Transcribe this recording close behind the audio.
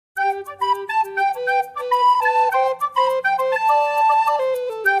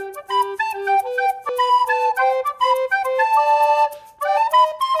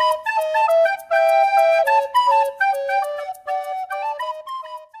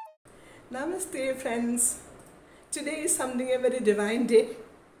Namaste friends. Today is a very divine day.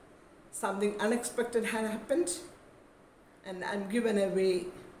 Something unexpected had happened and I'm given a way,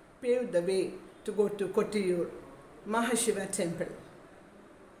 paved the way to go to Swayamboo Mahasiva temple.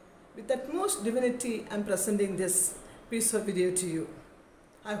 With utmost divinity I'm presenting this piece of video to you.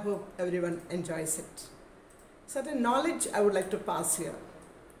 I hope everyone enjoys it. Certain knowledge I would like to pass here,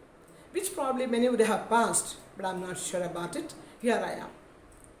 which probably many would have passed, but I'm not sure about it. Here I am.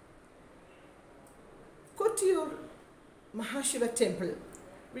 Swayamboo Mahasiva temple,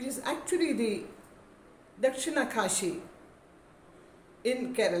 which is actually the Dakshina Kashi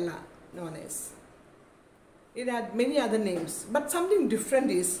in Kerala known as. It had many other names, but something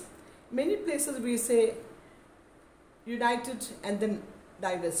different is, many places we say united and then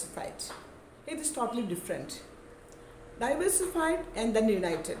diversified. It is totally different. Diversified and then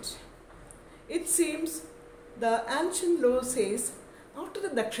united. It seems the ancient law says after the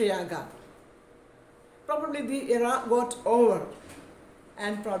Dakshayaga, probably the era got over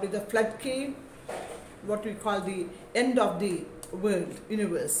and probably the flood came, what we call the end of the world,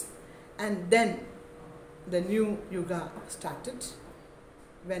 universe, and then the new yuga started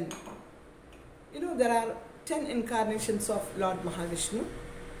when, there are 10 incarnations of Lord Mahavishnu.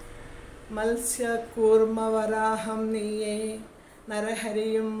 Malsya Kurma Varaham Niye,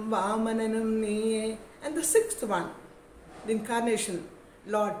 Narahariyam Vamananam Niye, and the 6th one, the incarnation,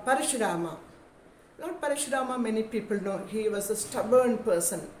 Lord Parashurama. Lord Parashurama, many people know, he was a stubborn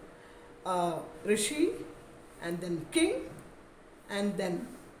person, Rishi, and then king, and then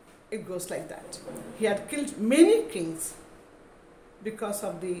it goes like that. He had killed many kings because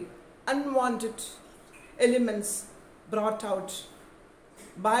of the unwanted elements brought out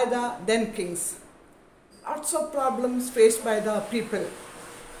by the then kings. Lots of problems faced by the people.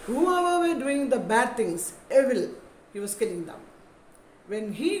 Whoever were doing the bad things, evil, he was killing them.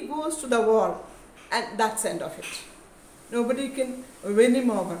 When he goes to the war, and that's the end of it. Nobody can win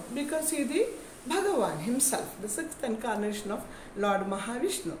him over because he is the Bhagavan himself, the 6th incarnation of Lord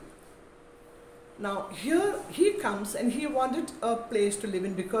Mahavishnu. Now here he comes and he wanted a place to live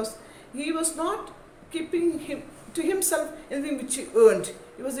in because he was not keeping to himself anything which he earned.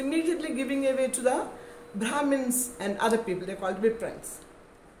 He was immediately giving away to the Brahmins and other people, they called Viprans.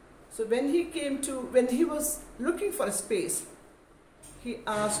 So when he was looking for a space, he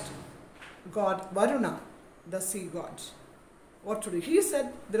asked God Varuna, the sea god, what to do. He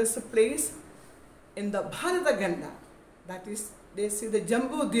said there is a place in the Bharataganda, that is, they see the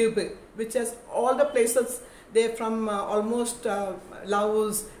Swayamboo Mahasiva, which has all the places, they're from almost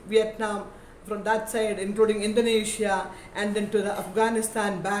Laos, Vietnam, from that side, including Indonesia, and then to the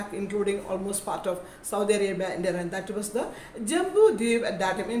Afghanistan back, including almost part of Saudi Arabia, India, and that was the Swayamboo Mahasiva at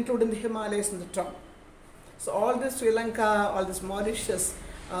that time, including the Himalayas and the top. So all this Sri Lanka, all this Mauritius,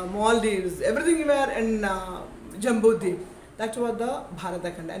 Maldives, everything were in Swayamboo Mahasiva. That was the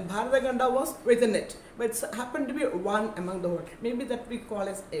Bharataganda, and Bharataganda was within it, but it happened to be one among the world. Maybe that we call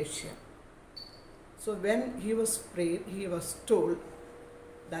as Asia. So when he was prayed, he was told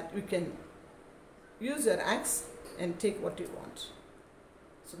that you can use your axe and take what you want.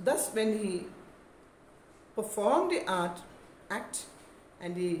 So thus when he performed the act,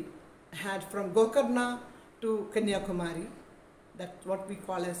 and he had from Gokarna to Kanyakumari, that's what we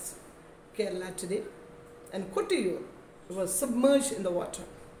call as Kerala today, and Swayamboo was submerged in the water.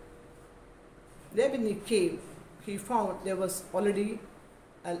 There when he came, he found there was already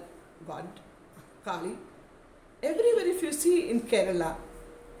a god, Kali. Everywhere if you see in Kerala,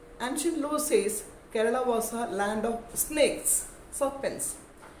 ancient law says Kerala was a land of snakes, serpents.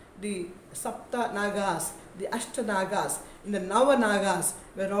 The Sapta Nagas, the Ashta Nagas, and the Nava Nagas,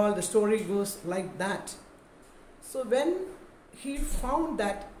 where all the story goes like that. So when he found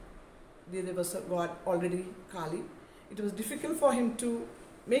that there was a god already, Kali, it was difficult for him to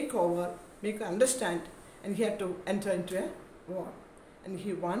make understand, and he had to enter into a war. And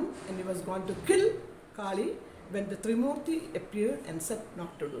he won, and he was going to kill Kali when the Trimurti appeared and said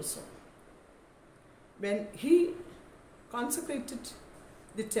not to do so. When he consecrated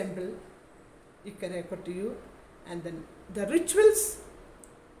the temple, Swayamboo, and then the rituals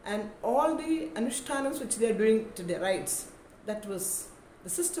and all the anushtanas which they are doing today, rites, that was, the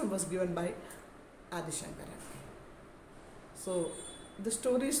system was given by Adi Shankara. So the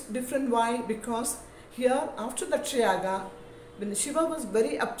story is different. Why? Because here after the Dakshayaga, when Shiva was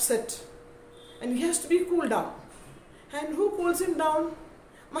very upset and he has to be cooled down. And who cools him down?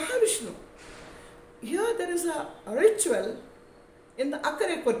 Mahavishnu. Here there is a ritual in the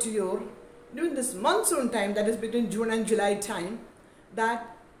Swayamboo during this monsoon time, that is between June and July time,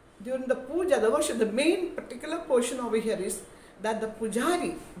 that during the puja, the worship, the main particular portion over here is that the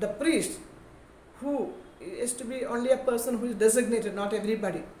pujari, the priest, who is to be only a person who is designated, not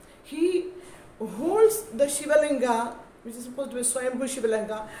everybody, he holds the Shivalinga, which is supposed to be Swayamboo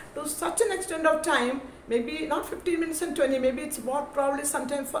Shivalinga, to such an extent of time, maybe not 15 minutes and 20, maybe it's about probably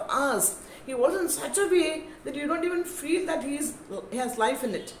sometime for hours. He holds in such a way that you don't even feel that he has life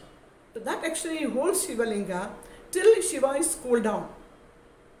in it. To that extent he holds Shivalinga till Shiva is cooled down.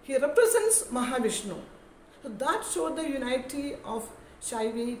 He represents Mahavishnu. So that showed the unity of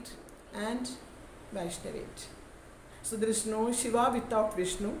Shaivite and Vaishnavite. So there is no Shiva without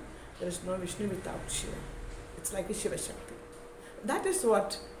Vishnu, there is no Vishnu without Shiva. It's like a Shiva Shakti. That is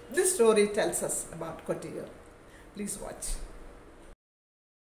what this story tells us about Kottayur. Please watch.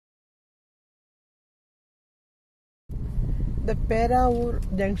 The Peravur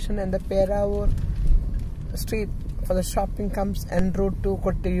junction and the Peravur street for the shopping comes en route to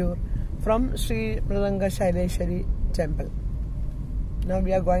Kottayur from Sri Mridanga Shaileshwari temple. Now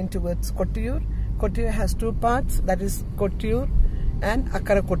we are going towards Kottayur. Kottayur has two parts, that is Kottayur and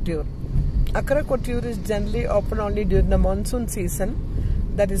Akkara Kottayur. Akkara Kottayur is generally open only during the monsoon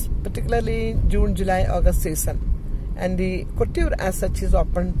season, that is particularly June, July, August season. And the Kottayur as such is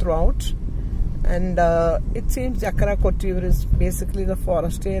open throughout. And it seems Akkara Kottayur is basically the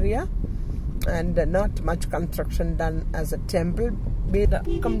forest area and not much construction done as a temple.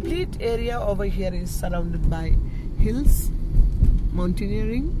 The complete area over here is surrounded by hills,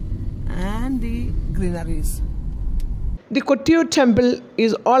 mountaineering and the greeneries. The Kottayur temple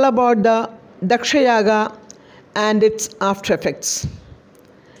is all about the Daksha Yaga and its after effects.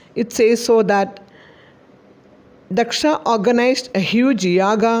 It says so that Daksha organized a huge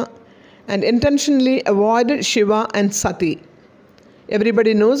yaga and intentionally avoided Shiva and Sati.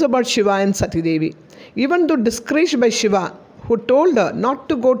 Everybody knows about Shiva and Sati Devi. Even though discouraged by Shiva, who told her not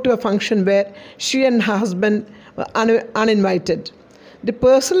to go to a function where she and her husband were uninvited. The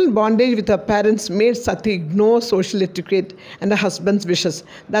personal bondage with her parents made Sati ignore social etiquette and her husband's wishes.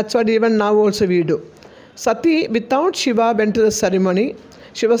 That's what even now also we do. Sati, without Shiva, went to the ceremony.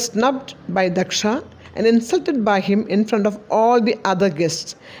 She was snubbed by Daksha and insulted by him in front of all the other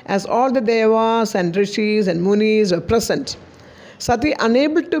guests, as all the devas and rishis and munis were present. Sati,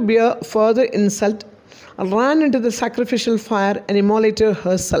 unable to bear further insult, ran into the sacrificial fire and immolated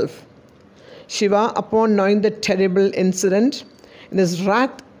herself. Shiva, upon knowing the terrible incident, in his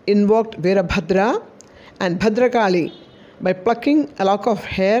wrath invoked Veerabhadra and Bhadrakali by plucking a lock of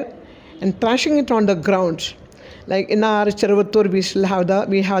hair and thrashing it on the ground. Like in our Charavattur,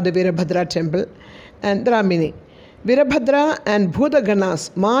 we have the Veerabhadra temple, and there are many. Veerabhadra and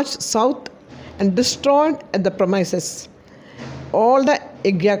Bhudaganas marched south and destroyed at the premises all the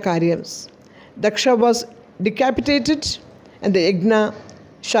Yajna Karyams. Daksha was decapitated and the Yajna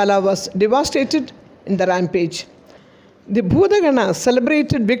Shala was devastated in the rampage. The Bhudaganas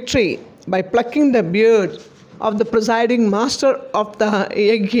celebrated victory by plucking the beard of the presiding master of the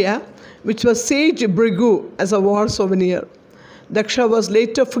Yajna, which was sage Brigu, as a war souvenir. Daksha was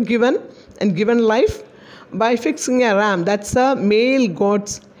later forgiven and given life by fixing a ram, that's a male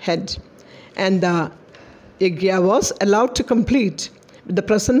god's head. And the Yajna was allowed to complete with the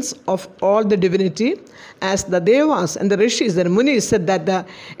presence of all the divinity, as the devas and the rishis and munis said that the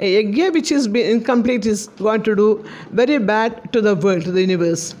Yajna which is incomplete is going to do very bad to the world, to the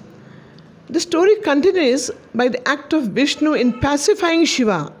universe. The story continues by the act of Vishnu in pacifying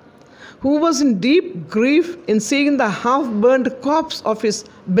Shiva, who was in deep grief in seeing the half-burned corpse of his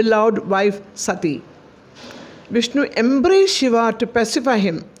beloved wife Sati. Vishnu embraced Shiva to pacify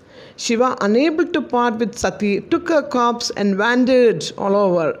him. Shiva, unable to part with Sati, took her corpse and wandered all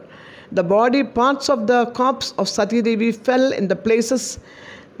over. The body parts of the corpse of Sati Devi fell in the places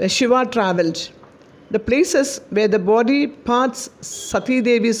where Shiva travelled. The places where the body parts Sati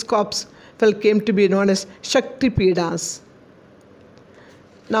Devi's corpse fell came to be known as Shakti Pidas.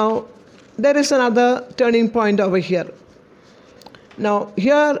 Now, there is another turning point over here. Now,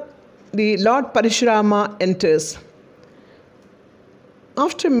 here the Lord Parashurama enters.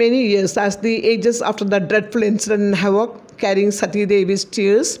 After many years, as the ages after the dreadful incident in havoc, carrying Sati Devi's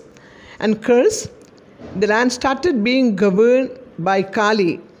tears and curse, the land started being governed by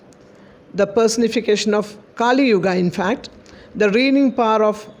Kali, the personification of Kali Yuga, in fact, the reigning power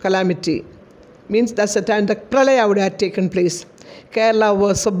of calamity. Means that's the time the Pralaya would have taken place. Kerala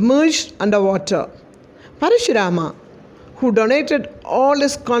was submerged underwater. Parashurama, who donated all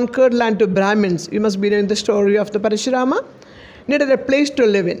his conquered land to Brahmins, you must be knowing the story of the Parashurama, needed a place to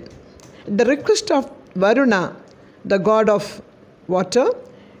live in. At the request of Varuna, the god of water,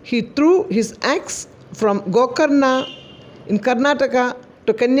 he threw his axe from Gokarna in Karnataka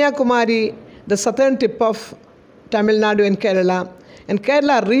to Kanyakumari, the southern tip of Tamil Nadu and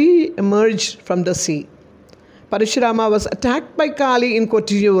Kerala re-emerged from the sea. Parashurama was attacked by Kali in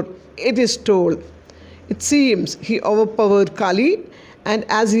Kottayur, it is told. It seems he overpowered Kali, and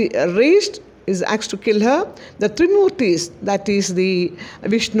as he raised his axe to kill her, the Trimurtis, that is the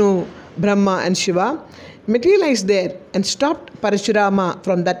Vishnu, Brahma and Shiva, materialized there and stopped Parashurama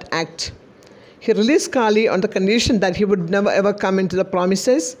from that act. He released Kali on the condition that he would never ever come into the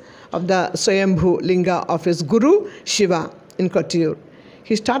promises of the Swayamboo Linga of his Guru Shiva in Kottayur.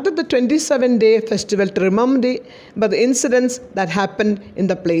 He started the 27-day festival to remember the incidents that happened in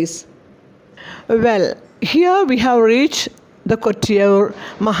the place. Well, here we have reached the Kottayur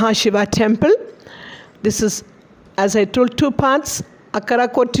Mahasiva temple. This is, as I told, two parts, Akara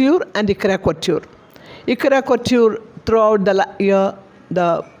Kottayur and Ikara Kottayur. Ikara Kottayur, throughout the year,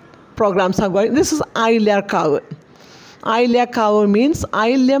 the programs are going. This is Ailyar Kavu. Ailyar Kavu means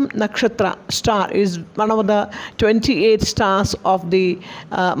Ailyam Nakshatra star is one of the 28 stars of the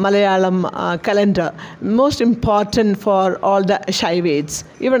Malayalam calendar. Most important for all the Shaivites,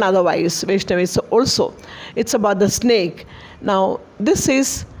 even otherwise, Vaishnavites also. It's about the snake. Now, this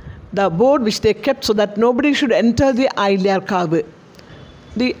is the board which they kept so that nobody should enter the Ailyar Kavu.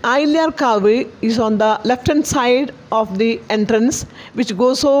 The Ailyar Kavu is on the left-hand side of the entrance, which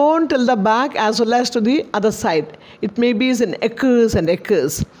goes on till the back as well as to the other side. It may be in acres and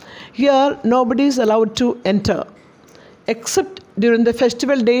acres. Here, nobody is allowed to enter, except during the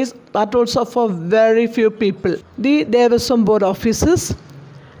festival days, that also for very few people. There were some board officers,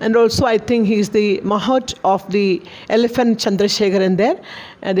 and also I think he is the Mahat of the elephant Chandrasekharan there,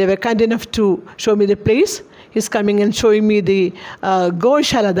 and they were kind enough to show me the place. He's coming and showing me the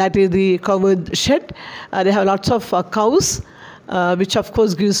Goshala, that is the covered shed. They have lots of cows, which of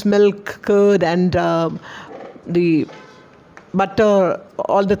course gives milk, curd and the butter,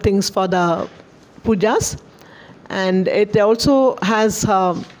 all the things for the pujas. And it also has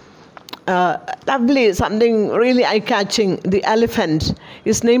lovely, something really eye-catching, the elephant.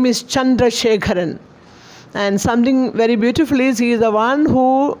 His name is Chandrasekharan. And something very beautiful is he is the one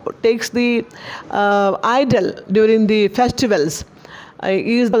who takes the idol during the festivals.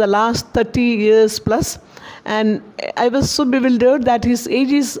 He is for the last 30 years plus. And I was so bewildered that his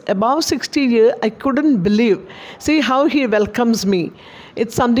age is above 60 years. I couldn't believe. See how he welcomes me.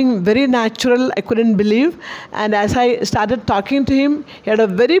 It's something very natural. I couldn't believe. And as I started talking to him, he had a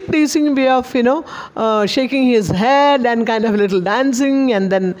very pleasing way of, shaking his head and kind of a little dancing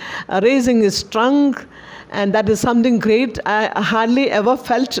and then raising his trunk. And that is something great. I hardly ever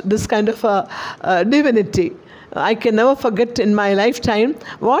felt this kind of a divinity. I can never forget in my lifetime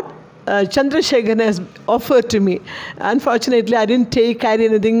what Chandrasekharan has offered to me. Unfortunately, I didn't carry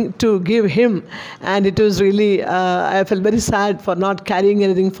anything to give him. And it was really, I felt very sad for not carrying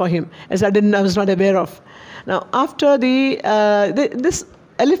anything for him, as I was not aware of. Now, after this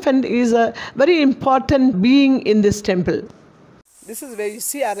elephant is a very important being in this temple. This is where you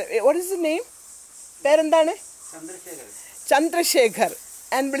see, what is the name? പേരെന്താണ്? Chandrasekhar.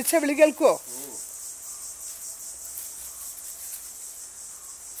 And വിളിച്ച വിളി കേൾക്കുവോ?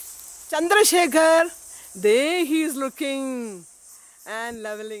 Chandrasekhar, there he is looking and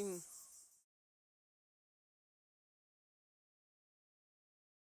leveling.